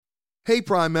Hey,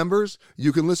 Prime members,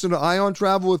 you can listen to Ion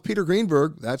Travel with Peter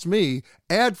Greenberg, that's me,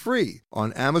 ad-free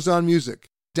on Amazon Music.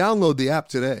 Download the app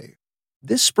today.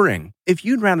 This spring, if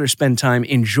you'd rather spend time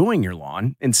enjoying your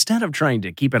lawn instead of trying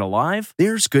to keep it alive,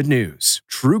 there's good news.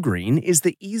 TruGreen is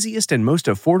the easiest and most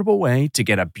affordable way to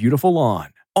get a beautiful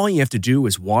lawn. All you have to do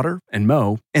is water and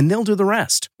mow, and they'll do the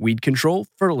rest. Weed control,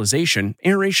 fertilization,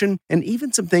 aeration, and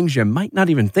even some things you might not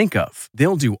even think of.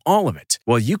 They'll do all of it,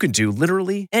 while you can do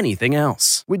literally anything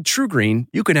else. With TruGreen,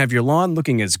 you can have your lawn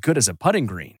looking as good as a putting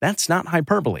green. That's not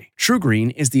hyperbole.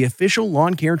 TruGreen is the official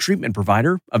lawn care treatment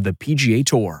provider of the PGA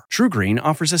Tour. TruGreen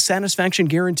offers a satisfaction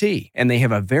guarantee, and they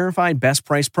have a verified best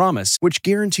price promise, which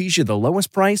guarantees you the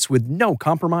lowest price with no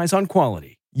compromise on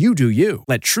quality. You do you.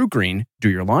 Let TruGreen do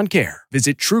your lawn care.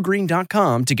 Visit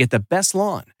TruGreen.com to get the best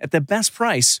lawn at the best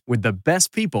price with the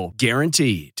best people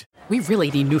guaranteed. We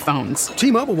really need new phones.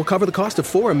 T-Mobile will cover the cost of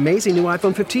 4 amazing new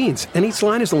iPhone 15s, and each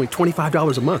line is only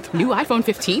 $25 a month. New iPhone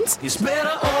 15s? It's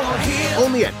better over here.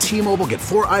 Only at T-Mobile, get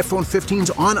 4 iPhone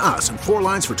 15s on us and 4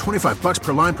 lines for $25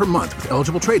 per line per month with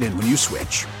eligible trade-in when you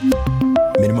switch.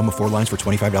 Minimum of 4 lines for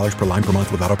 $25 per line per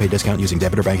month with autopay discount using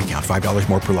debit or bank account. $5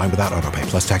 more per line without autopay,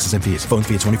 plus taxes and fees. Phone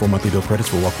fee at 24 monthly bill credits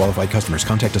for well-qualified customers.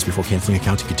 Contact us before canceling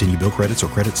account to continue bill credits or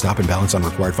credit stop and balance on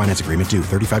required finance agreement due.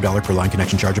 $35 per line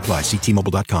connection charge applies. See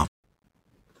T-Mobile.com.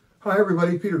 Hi,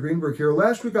 everybody. Peter Greenberg here.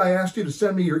 Last week, I asked you to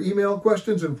send me your email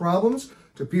questions and problems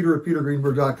to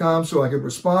peter@petergreenberg.com so I could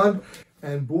respond.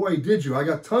 And boy, did you. I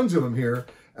got tons of them here.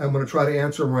 I'm going to try to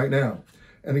answer them right now.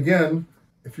 And again,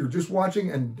 if you're just watching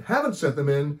and haven't sent them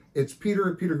in, it's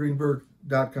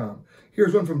peter@petergreenberg.com.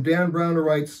 Here's one from Dan Brown who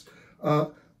writes, I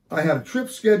had a trip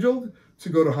scheduled to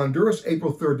go to Honduras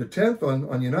April 3rd to 10th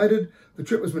on United. The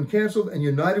trip has been canceled and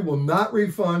United will not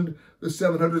refund the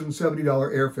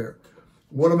 $770 airfare.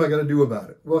 What am I going to do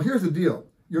about it? Well, here's the deal.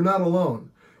 You're not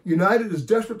alone. United is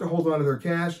desperate to hold on to their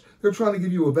cash. They're trying to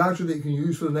give you a voucher that you can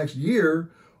use for the next year.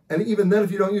 And even then,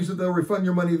 if you don't use it, they'll refund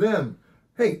your money then.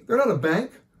 Hey, they're not a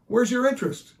bank. Where's your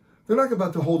interest? They're not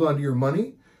about to hold on to your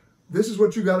money. This is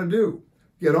what you got to do.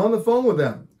 Get on the phone with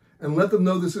them and let them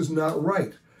know this is not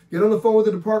right. Get on the phone with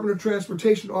the Department of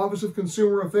Transportation Office of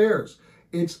Consumer Affairs.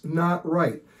 It's not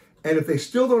right. And if they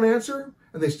still don't answer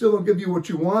and they still don't give you what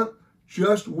you want,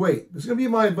 just wait. This is going to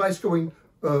be my advice going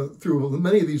through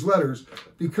many of these letters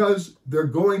because they're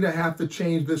going to have to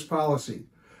change this policy,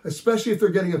 especially if they're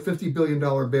getting a $50 billion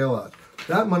bailout.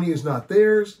 That money is not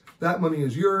theirs. That money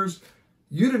is yours.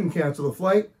 You didn't cancel the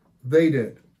flight. They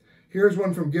did. Here's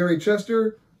one from Gary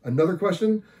Chester. Another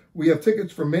question. We have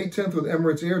tickets for May 10th with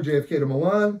Emirates Air, JFK to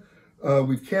Milan.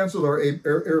 We've canceled our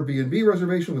Airbnb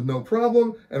reservation with no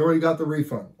problem and already got the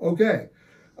refund. Okay.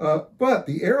 But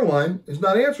the airline is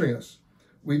not answering us.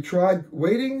 We tried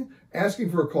waiting,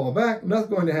 asking for a call back. Nothing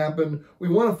going to happen. We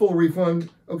want a full refund.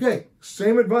 Okay,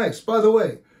 same advice. By the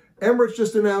way, Emirates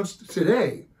just announced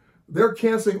today they're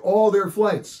canceling all their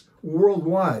flights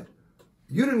worldwide.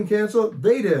 You didn't cancel it.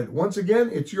 They did. Once again,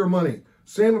 it's your money.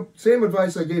 Same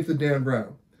advice I gave to Dan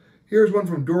Brown. Here's one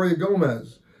from Doria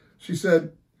Gomez. She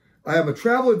said, I am a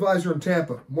travel advisor in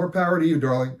Tampa. More power to you,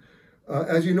 darling.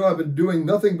 As you know, I've been doing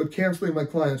nothing but canceling my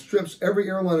clients' trips. Every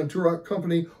airline and tour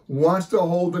company wants to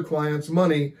hold the client's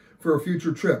money for a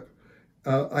future trip.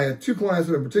 I have 2 clients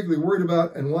that I'm particularly worried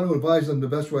about and want to advise them the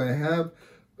best way I have.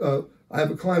 I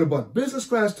have a client who bought business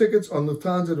class tickets on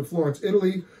Lufthansa to Florence,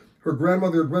 Italy. Her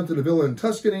grandmother had rented a villa in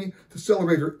Tuscany to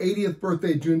celebrate her 80th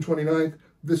birthday, June 29th.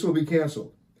 This will be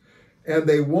canceled. And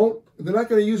they're not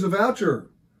going to use a voucher.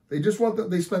 They just want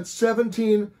they spent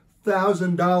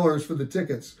 $17,000 for the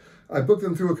tickets. I booked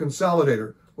them through a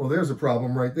consolidator. Well, there's a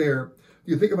problem right there.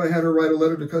 Do you think if I had her write a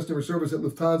letter to customer service at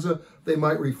Lufthansa, they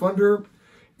might refund her?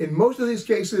 In most of these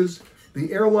cases,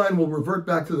 the airline will revert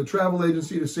back to the travel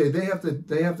agency to say they have to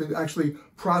actually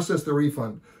process the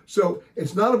refund. So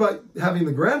it's not about having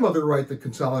the grandmother write the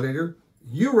consolidator.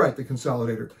 You write the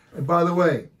consolidator. And by the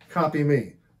way, copy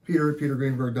me,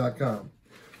 peter@petergreenberg.com.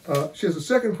 She has a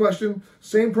second question,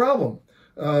 same problem.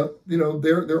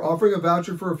 They're offering a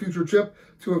voucher for a future trip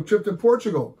to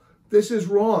Portugal. This is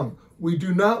wrong. We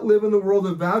do not live in the world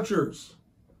of vouchers.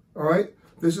 All right?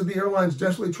 This is the airlines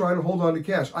desperately trying to hold on to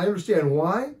cash. I understand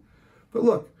why, but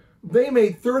look, they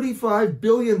made $35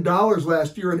 billion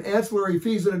last year in ancillary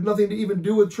fees that had nothing to even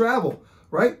do with travel,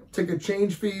 right? Ticket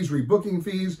change fees, rebooking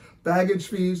fees, baggage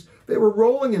fees. They were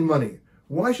rolling in money.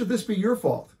 Why should this be your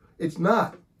fault? It's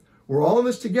not. We're all in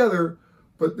this together,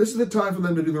 but this is the time for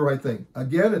them to do the right thing.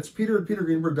 Again, it's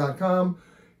peter@petergreenberg.com.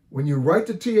 When you write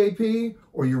to TAP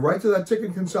or you write to that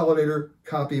ticket consolidator,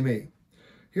 copy me.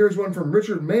 Here's one from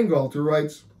Richard Mangold who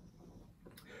writes,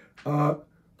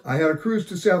 I had a cruise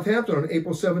to Southampton on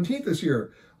April 17th this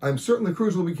year. I'm certain the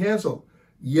cruise will be canceled.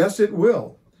 Yes, it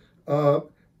will.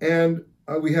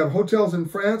 We have hotels in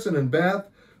France and in Bath.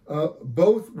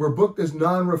 Both were booked as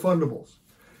non-refundables.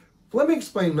 Let me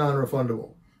explain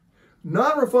non-refundable.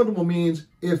 Non-refundable means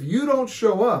if you don't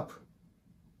show up,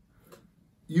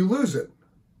 you lose it.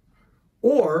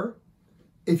 Or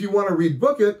if you want to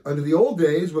rebook it under the old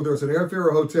days, whether it's an airfare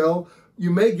or hotel,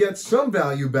 you may get some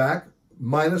value back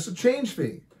minus a change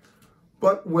fee.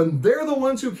 But when they're the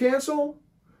ones who cancel,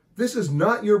 this is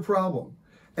not your problem.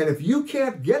 And if you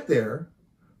can't get there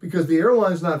because the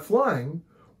airline's not flying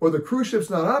or the cruise ship's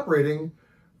not operating,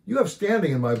 you have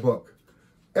standing in my book.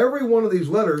 Every one of these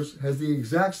letters has the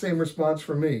exact same response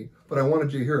from me, but I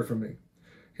wanted you to hear it from me.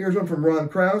 Here's one from Ron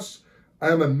Krause. I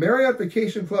am a Marriott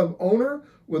Vacation Club owner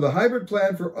with a hybrid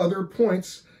plan for other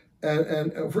points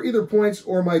and for either points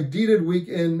or my deeded week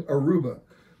in Aruba.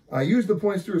 I used the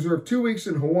points to reserve 2 weeks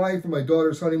in Hawaii for my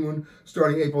daughter's honeymoon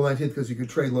starting April 19th because you could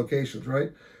trade locations,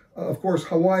 right? Of course,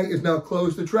 Hawaii is now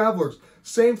closed to travelers.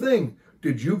 Same thing.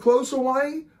 Did you close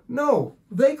Hawaii? No,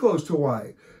 they closed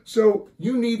Hawaii. So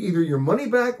you need either your money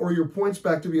back or your points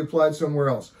back to be applied somewhere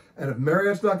else. And if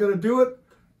Marriott's not going to do it,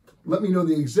 let me know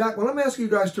the exact. When I'm asking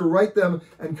you guys to write them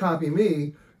and copy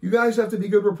me, you guys have to be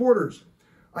good reporters.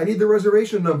 I need the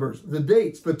reservation numbers, the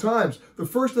dates, the times, the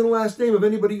first and last name of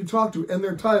anybody you talk to, and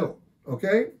their title,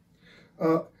 okay?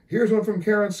 Here's one from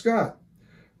Karen Scott.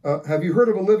 Have you heard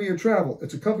of Olivia Travel?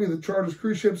 It's a company that charters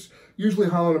cruise ships, usually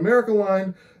Holland America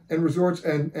Line, and resorts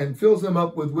and fills them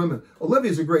up with women.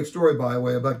 Olivia's a great story, by the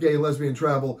way, about gay and lesbian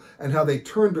travel and how they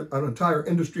turned an entire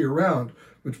industry around,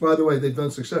 which, by the way, they've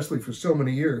done successfully for so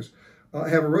many years. I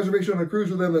have a reservation on a cruise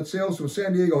with them that sails from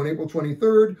San Diego on April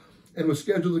 23rd and was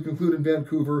scheduled to conclude in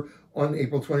Vancouver on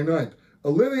April 29th.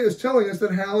 Olivia is telling us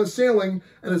that Hal is sailing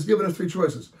and has given us 3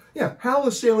 choices. Yeah, Hal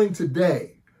is sailing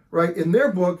today, right? In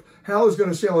their book, Hal is going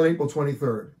to sail on April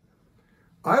 23rd.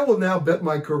 I will now bet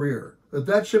my career that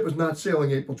that ship is not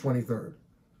sailing April 23rd.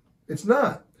 It's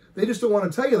not. They just don't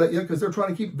want to tell you that yet because they're trying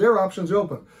to keep their options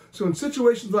open. So in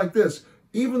situations like this,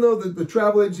 even though the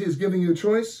travel agency is giving you a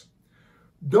choice,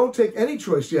 don't take any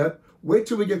choice yet. Wait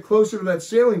till we get closer to that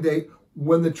sailing date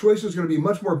when the choice is going to be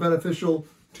much more beneficial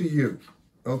to you.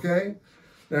 Okay?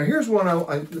 Now here's one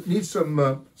I need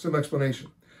some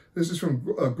explanation. This is from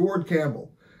Gord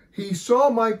Campbell. He saw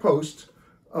my post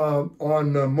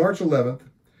on March 11th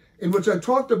in which I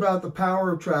talked about the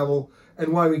power of travel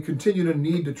and why we continue to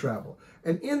need to travel.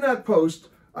 And in that post,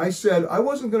 I said I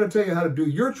wasn't going to tell you how to do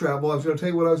your travel. I was going to tell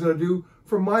you what I was going to do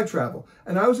for my travel.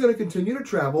 And I was going to continue to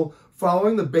travel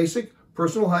following the basic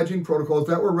personal hygiene protocols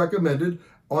that were recommended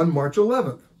on March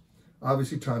 11th.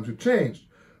 Obviously, times have changed.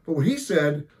 But what he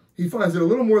said, he finds it a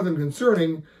little more than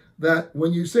concerning that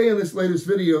when you say in this latest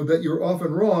video that you're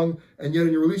often wrong, and yet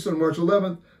in your release on March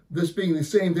 11th, this being the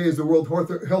same day as the World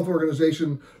Health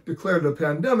Organization declared a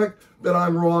pandemic, that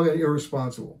I'm wrong and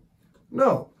irresponsible.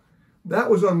 No, that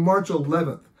was on March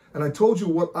 11th. And I told you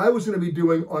what I was going to be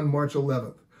doing on March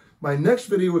 11th. My next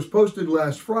video was posted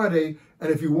last Friday, and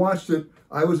if you watched it,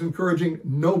 I was encouraging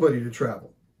nobody to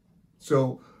travel.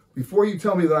 So before you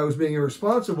tell me that I was being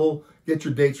irresponsible, get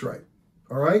your dates right.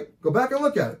 All right? Go back and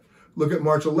look at it. Look at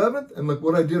March 11th and look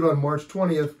what I did on March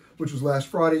 20th, which was last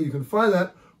Friday. You can find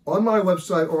that on my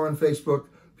website or on Facebook,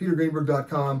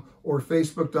 petergreenberg.com or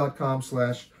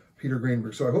facebook.com/Peter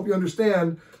Greenberg. So I hope you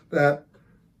understand that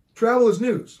travel is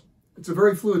news. It's a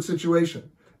very fluid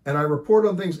situation. And I report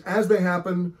on things as they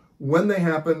happen, when they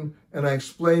happen, and I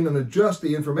explain and adjust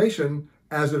the information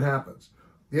as it happens.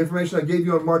 The information I gave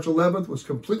you on March 11th was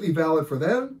completely valid for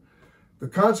them. The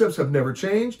concepts have never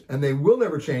changed, and they will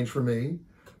never change for me.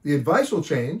 The advice will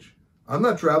change. I'm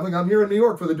not traveling. I'm here in New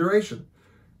York for the duration.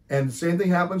 And the same thing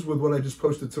happens with what I just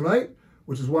posted tonight,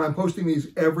 which is why I'm posting these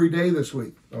every day this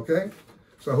week, okay?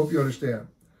 So I hope you understand.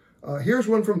 Here's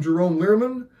one from Jerome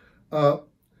Learman. I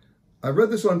read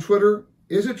this on Twitter.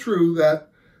 Is it true that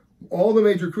all the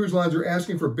major cruise lines are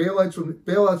asking for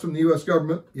bailouts from the U.S.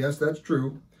 government? Yes, that's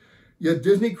true. Yet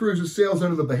Disney Cruises sails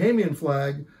under the Bahamian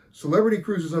flag, Celebrity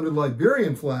Cruises under the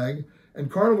Liberian flag, and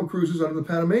Carnival Cruises under the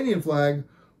Panamanian flag,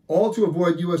 all to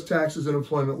avoid U.S. taxes and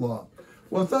employment law.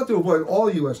 Well, it's not to avoid all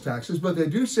U.S. taxes, but they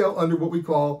do sail under what we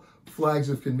call flags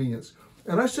of convenience.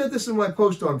 And I said this in my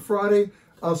post on Friday.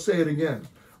 I'll say it again.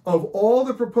 Of all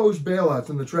the proposed bailouts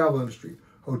in the travel industry,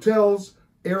 hotels,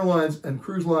 airlines, and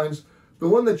cruise lines, the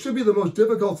one that should be the most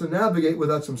difficult to navigate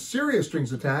without some serious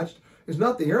strings attached is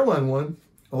not the airline one,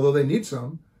 although they need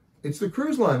some. It's the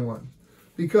cruise line one.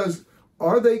 Because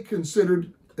are they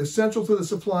considered essential to the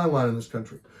supply line in this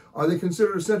country? Are they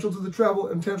considered essential to the travel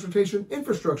and transportation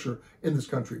infrastructure in this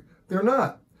country? They're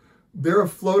not. They're a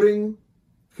floating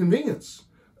convenience.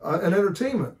 an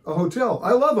entertainment, a hotel.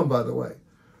 I love them, by the way.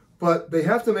 But they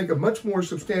have to make a much more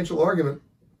substantial argument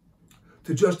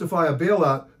to justify a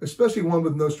bailout, especially one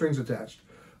with no strings attached.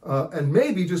 And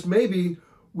maybe, just maybe,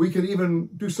 we could even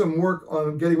do some work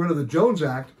on getting rid of the Jones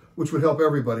Act, which would help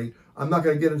everybody. I'm not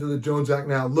going to get into the Jones Act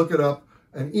now. Look it up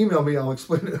and email me. I'll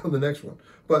explain it on the next one.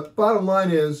 But bottom line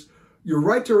is, you're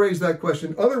right to raise that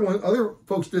question. Other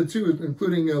folks did too,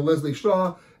 including Leslie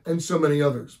Shaw and so many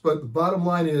others. But the bottom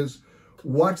line is,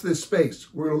 watch this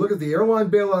space. We're going to look at the airline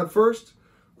bailout first,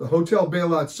 the hotel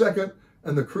bailout second,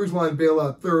 and the cruise line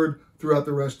bailout third throughout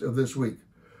the rest of this week.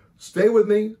 Stay with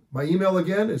me. My email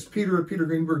again is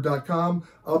peter@petergreenberg.com.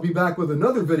 I'll be back with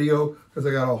another video because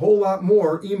I got a whole lot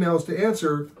more emails to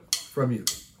answer from you.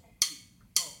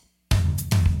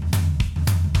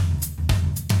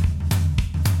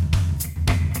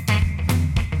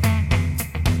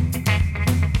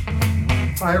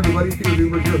 Hi everybody, Peter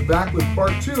Greenberg here, back with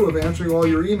part 2 of answering all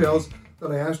your emails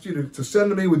that I asked you to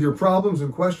send to me with your problems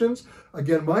and questions.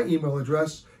 Again, my email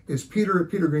address is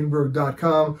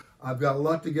peter@petergreenberg.com. I've got a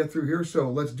lot to get through here,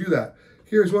 so let's do that.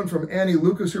 Here's one from Annie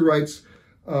Lucas who writes,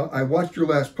 I watched your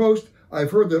last post. I've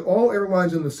heard that all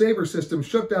airlines in the Sabre system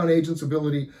shut down agents'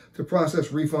 ability to process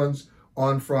refunds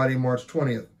on Friday, March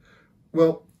 20th.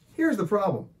 Well, here's the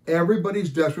problem.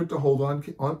 Everybody's desperate to hold on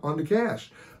to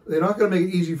cash. They're not going to make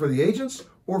it easy for the agents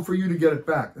or for you to get it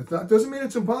back. That doesn't mean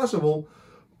it's impossible,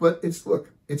 but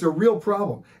it's a real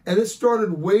problem. And it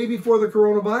started way before the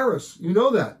coronavirus. You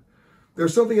know that.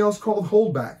 There's something else called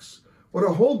holdbacks. What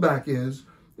a holdback is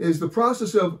the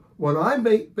process of when I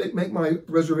make my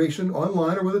reservation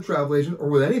online or with a travel agent or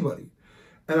with anybody,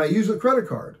 and I use a credit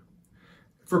card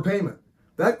for payment.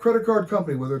 That credit card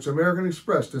company, whether it's American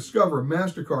Express, Discover,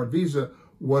 MasterCard, Visa,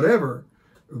 whatever,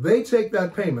 they take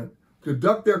that payment,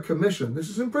 deduct their commission, this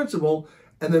is in principle,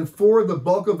 and then forward the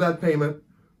bulk of that payment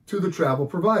to the travel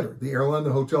provider, the airline,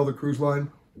 the hotel, the cruise line,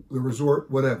 the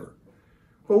resort, whatever.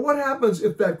 But what happens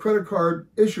if that credit card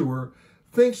issuer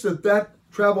thinks that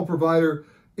travel provider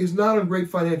is not on great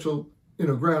financial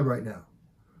ground right now?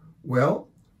 Well,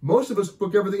 most of us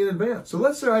book everything in advance. So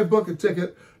let's say I book a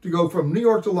ticket to go from New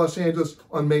York to Los Angeles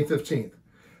on May 15th,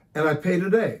 and I pay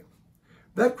today.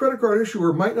 That credit card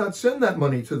issuer might not send that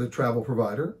money to the travel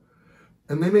provider,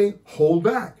 and they may hold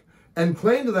back and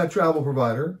claim to that travel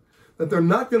provider that they're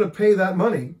not going to pay that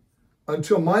money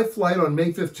until my flight on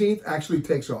May 15th actually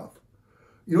takes off.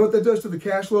 You know what that does to the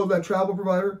cash flow of that travel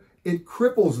provider? It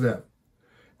cripples them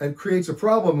and creates a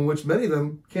problem in which many of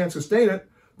them can't sustain it.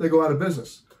 They go out of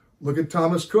business. Look at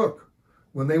Thomas Cook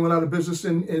when they went out of business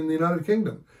in the United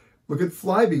Kingdom. Look at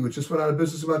Flybe, which just went out of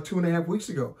business about 2.5 weeks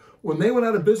ago. When they went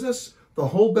out of business, the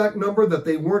holdback number that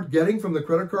they weren't getting from the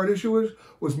credit card issuers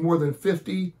was more than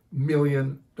 $50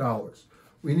 million.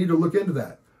 We need to look into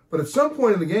that. But at some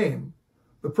point in the game,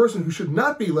 the person who should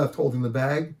not be left holding the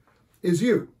bag is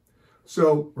you.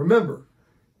 So remember,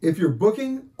 if you're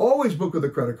booking, always book with a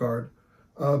credit card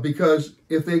because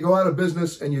if they go out of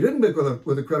business and you didn't book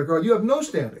with a credit card, you have no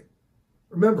standing.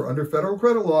 Remember, under federal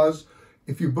credit laws,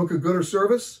 if you book a good or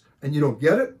service and you don't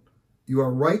get it,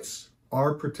 your rights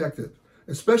are protected,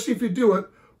 especially if you do it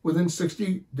within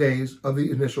 60 days of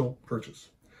the initial purchase.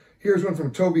 Here's one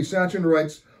from Toby Sachin who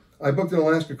writes, I booked an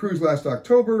Alaska cruise last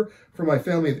October for my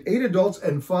family of 8 adults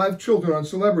and 5 children on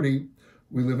Celebrity.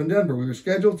 We live in Denver. We were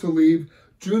scheduled to leave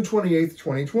June 28th,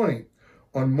 2020.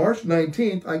 On March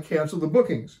 19th, I canceled the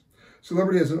bookings.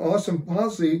 Celebrity has an awesome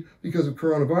policy because of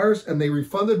coronavirus, and they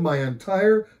refunded my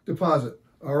entire deposit.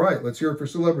 All right, let's hear it for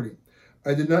Celebrity.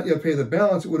 I did not yet pay the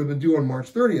balance. It would have been due on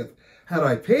March 30th. Had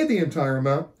I paid the entire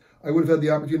amount, I would have had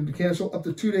the opportunity to cancel up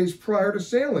to 2 days prior to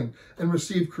sailing and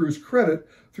receive cruise credit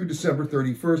through December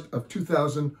 31st of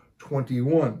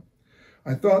 2021.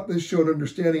 I thought this showed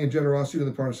understanding and generosity on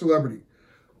the part of Celebrity.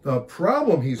 The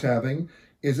problem he's having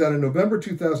is that in November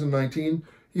 2019,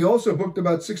 he also booked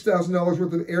about $6,000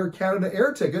 worth of Air Canada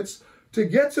air tickets to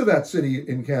get to that city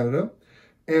in Canada.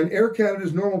 And Air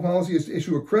Canada's normal policy is to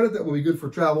issue a credit that will be good for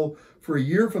travel for a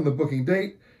year from the booking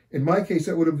date. In my case,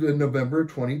 that would have been November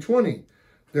 2020.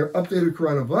 Their updated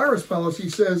coronavirus policy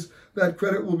says that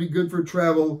credit will be good for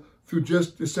travel through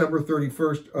just December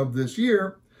 31st of this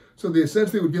year. So they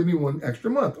essentially would give me 1 extra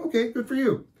month. Okay, good for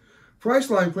you.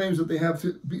 Priceline claims that they have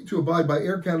to abide by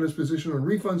Air Canada's position on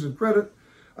refunds and credit.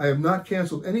 I have not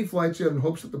canceled any flights yet in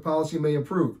hopes that the policy may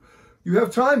improve. You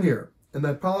have time here, and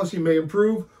that policy may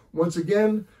improve. Once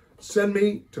again, send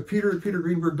me to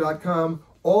peter@petergreenberg.com.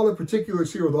 All the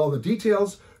particulars here with all the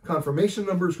details, confirmation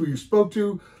numbers, who you spoke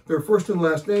to, their first and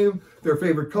last name, their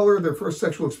favorite color, their first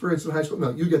sexual experience in high school.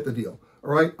 No, you get the deal. All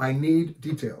right? I need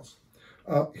details.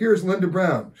 Here's Linda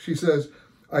Brown. She says,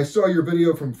 I saw your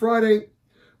video from Friday.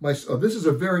 This is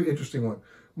a very interesting one.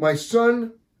 My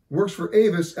son works for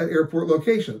Avis at airport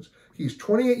locations. He's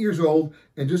 28 years old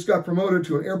and just got promoted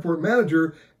to an airport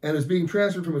manager and is being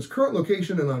transferred from his current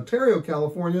location in Ontario,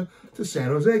 California to San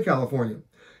Jose, California.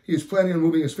 He is planning on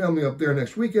moving his family up there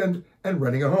next weekend and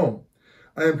renting a home.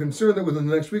 I am concerned that within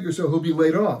the next week or so he'll be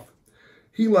laid off.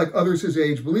 He, like others his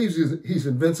age, believes he's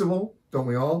invincible, don't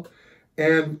we all?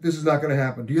 And this is not going to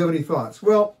happen. Do you have any thoughts?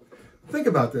 Well, think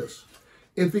about this.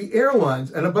 If the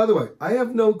airlines, and by the way, I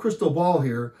have no crystal ball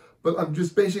here, but I'm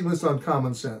just basing this on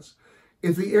common sense.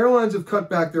 If the airlines have cut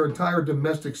back their entire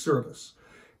domestic service,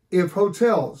 if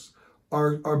hotels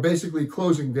are basically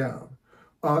closing down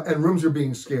and rooms are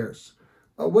being scarce,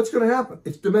 what's going to happen?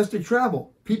 It's domestic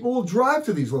travel. People will drive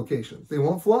to these locations. They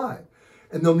won't fly.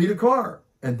 And they'll need a car.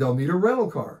 And they'll need a rental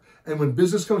car. And when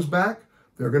business comes back,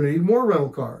 they're going to need more rental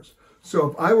cars. So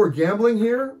if I were gambling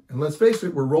here, and let's face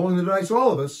it, we're rolling the dice,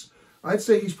 all of us, I'd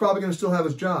say he's probably going to still have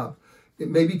his job. It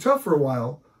may be tough for a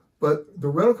while, but the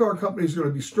rental car company is going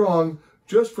to be strong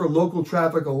just for local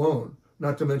traffic alone,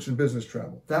 not to mention business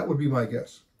travel. That would be my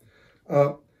guess.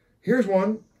 Here's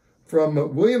one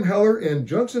from William Heller in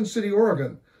Junction City,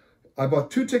 Oregon. I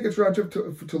bought 2 tickets round trip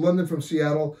to London from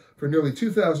Seattle for nearly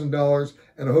 $2,000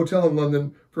 and a hotel in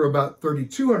London for about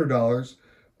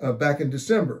 $3,200 back in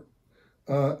December.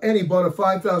 And he bought a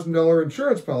 $5,000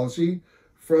 insurance policy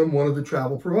from one of the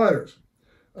travel providers.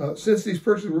 Since these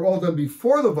purchases were all done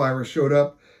before the virus showed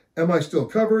up, am I still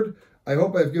covered? I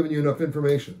hope I've given you enough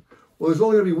information. Well, there's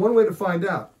only going to be one way to find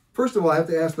out. First of all, I have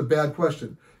to ask the bad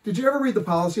question. Did you ever read the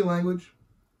policy language?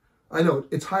 I know,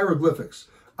 it's hieroglyphics.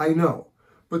 I know.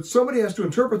 But somebody has to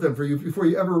interpret them for you before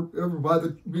you ever buy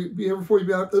before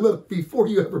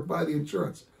you ever buy the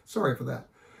insurance. Sorry for that.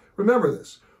 Remember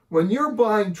this. When you're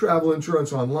buying travel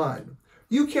insurance online,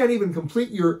 you can't even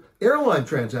complete your airline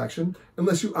transaction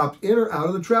unless you opt in or out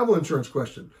of the travel insurance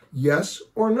question. Yes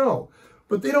or no.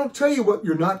 But they don't tell you what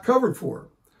you're not covered for.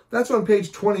 That's on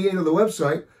page 28 of the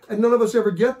website, and none of us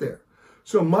ever get there.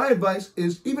 So my advice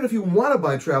is, even if you want to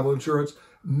buy travel insurance,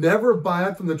 never buy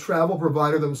it from the travel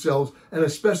provider themselves, and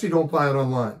especially don't buy it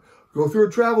online. Go through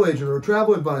a travel agent or a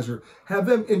travel advisor. Have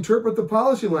them interpret the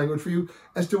policy language for you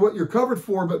as to what you're covered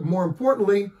for, but more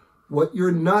importantly, what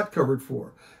you're not covered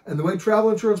for. And the way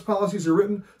travel insurance policies are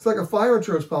written, it's like a fire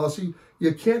insurance policy.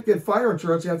 You can't get fire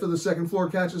insurance after the second floor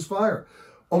catches fire.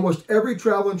 Almost every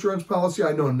travel insurance policy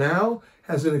I know now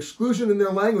has an exclusion in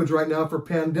their language right now for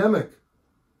pandemic.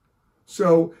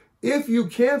 So if you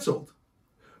canceled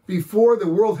before the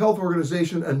World Health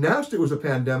Organization announced it was a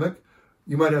pandemic,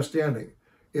 you might have standing.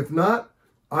 If not,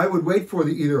 I would wait for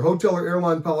the either hotel or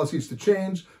airline policies to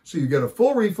change so you get a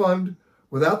full refund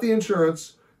without the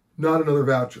insurance, not another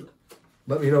voucher.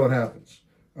 Let me know what happens.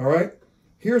 All right?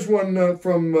 Here's one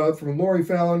from Lori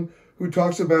Fallon, who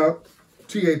talks about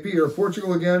TAP or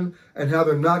Portugal again and how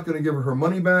they're not going to give her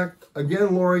money back.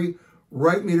 Again, Lori,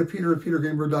 write me to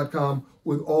peter@petergreenberg.com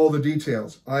with all the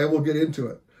details. I will get into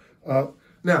it.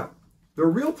 Now, the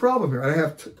real problem here, I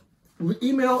have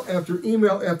email after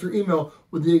email after email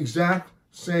with the exact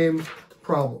same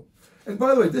problem. And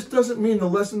by the way, this doesn't mean the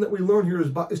lesson that we learn here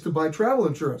is to buy travel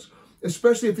insurance,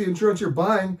 especially if the insurance you're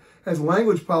buying has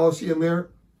language policy in there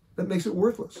that makes it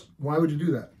worthless. Why would you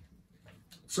do that?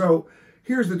 So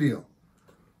here's the deal.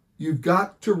 You've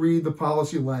got to read the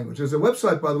policy language. There's a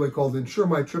website, by the way, called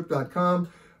insuremytrip.com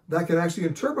that can actually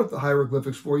interpret the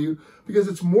hieroglyphics for you, because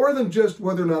it's more than just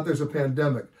whether or not there's a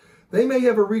pandemic. They may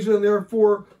have a reason in there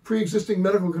for pre-existing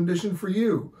medical condition for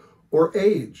you, or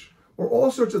age, or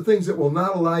all sorts of things that will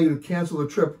not allow you to cancel the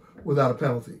trip without a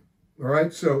penalty. All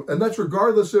right? So, and that's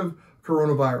regardless of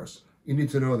coronavirus. You need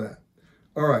to know that.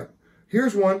 All right.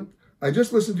 Here's one. I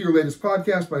just listened to your latest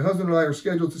podcast. My husband and I are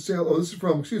scheduled to sail. Oh, this is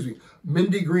from,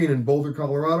 Mindy Green in Boulder,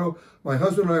 Colorado. My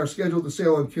husband and I are scheduled to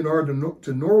sail on Cunard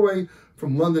to Norway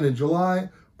from London in July.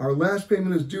 Our last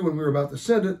payment is due and we're about to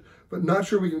send it, but not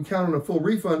sure we can count on a full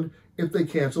refund if they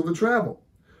cancel the travel.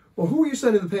 Well, who are you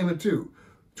sending the payment to?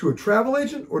 To a travel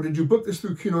agent, or did you book this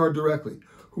through Cunard directly?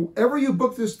 Whoever you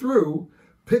book this through,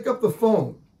 pick up the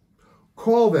phone,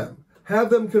 call them.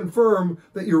 Have them confirm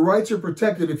that your rights are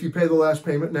protected if you pay the last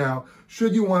payment now,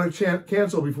 should you want to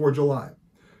cancel before July.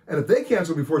 And if they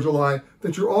cancel before July,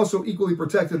 that you're also equally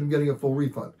protected in getting a full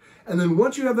refund. And then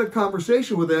once you have that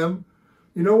conversation with them,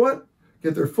 you know what?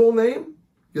 Get their full name,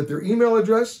 get their email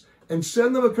address, and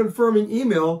send them a confirming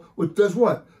email, which does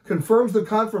what? Confirms the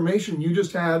confirmation you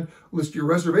just had, list your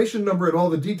reservation number and all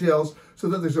the details, so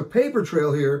that there's a paper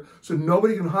trail here, so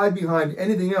nobody can hide behind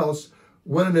anything else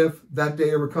when and if that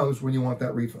day ever comes when you want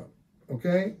that refund.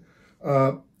 Okay?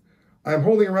 I'm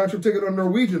holding a round-trip ticket on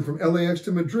Norwegian from LAX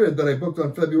to Madrid that I booked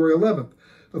on February 11th.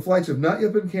 The flights have not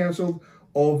yet been canceled,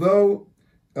 although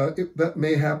that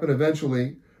may happen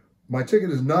eventually. My ticket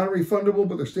is non-refundable,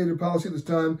 but their stated policy this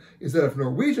time is that if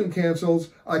Norwegian cancels,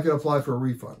 I can apply for a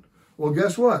refund. Well,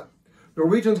 guess what?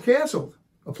 Norwegian's canceled.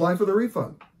 Apply for the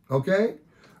refund, okay?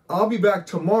 I'll be back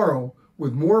tomorrow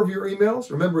with more of your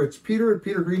emails. Remember, it's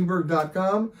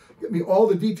peter@petergreenberg.com. Get me all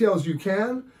the details you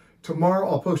can. Tomorrow,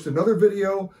 I'll post another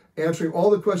video answering all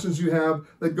the questions you have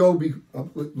that deal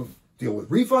with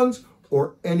refunds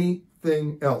or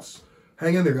anything else.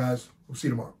 Hang in there, guys. We'll see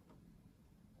you tomorrow.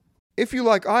 If you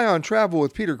like Ion Travel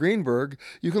with Peter Greenberg,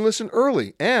 you can listen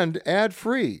early and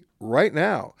ad-free right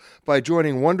now by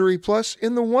joining Wondery Plus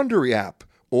in the Wondery app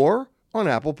or on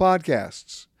Apple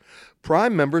Podcasts.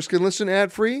 Prime members can listen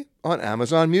ad-free on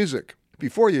Amazon Music.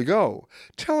 Before you go,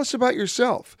 tell us about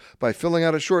yourself by filling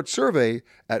out a short survey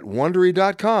at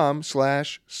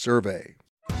Wondery.com/survey.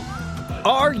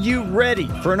 Are you ready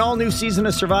for an all-new season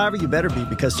of Survivor? You better be,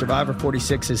 because Survivor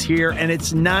 46 is here, and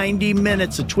it's 90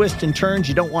 minutes of twists and turns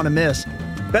you don't want to miss.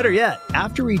 Better yet,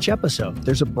 after each episode,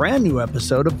 there's a brand new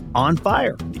episode of On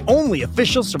Fire, the only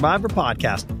official Survivor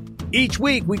podcast. Each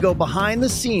week, we go behind the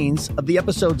scenes of the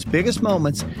episode's biggest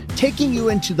moments, taking you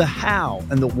into the how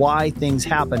and the why things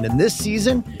happened. And this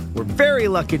season, we're very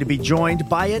lucky to be joined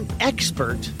by an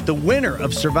expert, the winner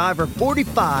of Survivor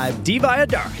 45, Dee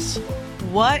Valladares.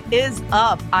 What is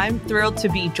up? I'm thrilled to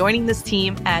be joining this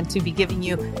team and to be giving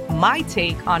you my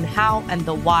take on how and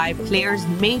the why players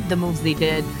made the moves they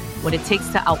did, what it takes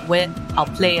to outwit,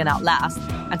 outplay, and outlast,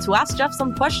 and to ask Jeff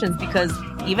some questions, because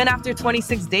even after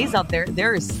 26 days out there,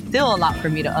 there is still a lot for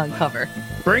me to uncover.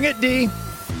 Bring it, Dee.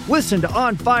 Listen to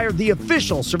On Fire, the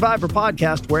official Survivor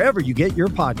podcast, wherever you get your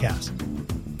podcasts.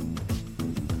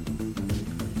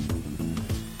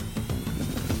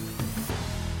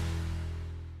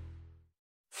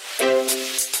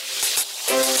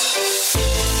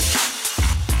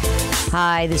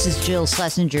 Hi, this is Jill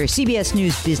Schlesinger, CBS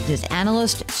News business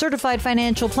analyst, certified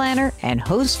financial planner, and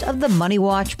host of the Money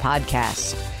Watch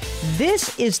podcast.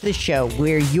 This is the show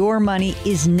where your money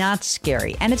is not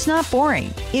scary and it's not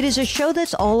boring. It is a show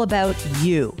that's all about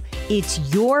you. It's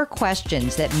your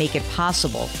questions that make it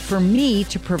possible for me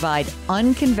to provide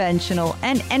unconventional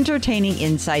and entertaining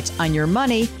insights on your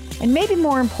money, and maybe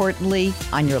more importantly,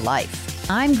 on your life.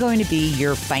 I'm going to be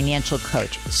your financial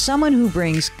coach, someone who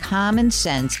brings common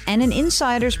sense and an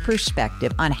insider's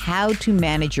perspective on how to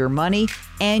manage your money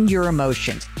and your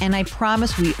emotions. And I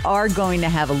promise we are going to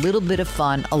have a little bit of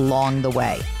fun along the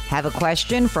way. Have a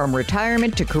question from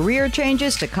retirement to career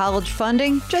changes to college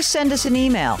funding? Just send us an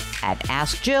email at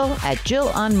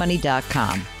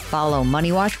askjill@jillonmoney.com. Follow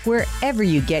Money Watch wherever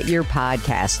you get your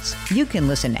podcasts. You can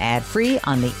listen ad-free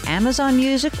on the Amazon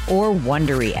Music or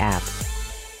Wondery app.